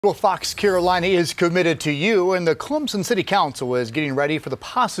Well, Fox Carolina is committed to you, and the Clemson City Council is getting ready for the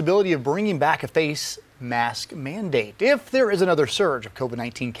possibility of bringing back a face mask mandate if there is another surge of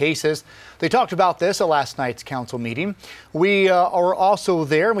COVID-19 cases. They talked about this at last night's council meeting. We are also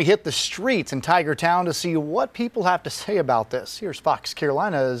there, and we hit the streets in Tiger Town to see what people have to say about this. Here's Fox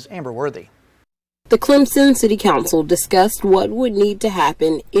Carolina's Amber Worthy. The Clemson City Council discussed what would need to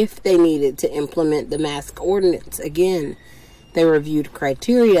happen if they needed to implement the mask ordinance again. They reviewed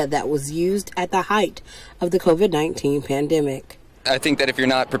criteria that was used at the height of the COVID-19 pandemic. I think that if you're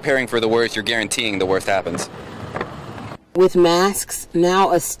not preparing for the worst, you're guaranteeing the worst happens. With masks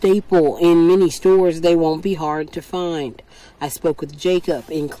now a staple in many stores, they won't be hard to find. I spoke with Jacob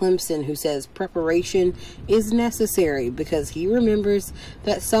in Clemson, who says preparation is necessary because he remembers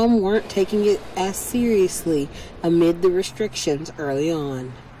that some weren't taking it as seriously amid the restrictions early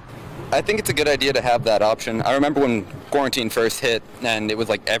on. I think it's a good idea to have that option. I remember when quarantine first hit and it was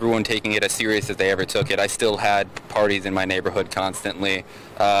like everyone taking it as serious as they ever took it. I still had parties in my neighborhood constantly.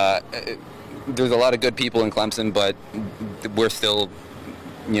 There's a lot of good people in Clemson, but we're still,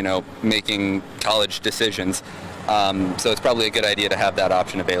 making college decisions. So it's probably a good idea to have that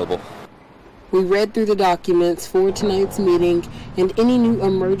option available. We read through the documents for tonight's meeting, and any new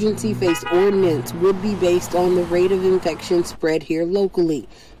emergency face ordinance would be based on the rate of infection spread here locally,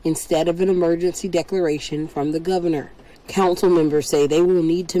 instead of an emergency declaration from the governor. Council members say they will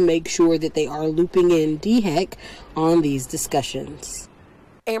need to make sure that they are looping in DHEC on these discussions.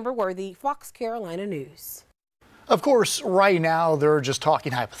 Amber Worthy, Fox Carolina News. Of course, right now they're just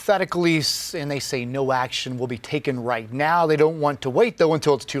talking hypothetically, and they say no action will be taken right now. They don't want to wait, though,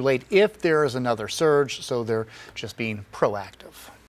 until it's too late if there is another surge, so they're just being proactive.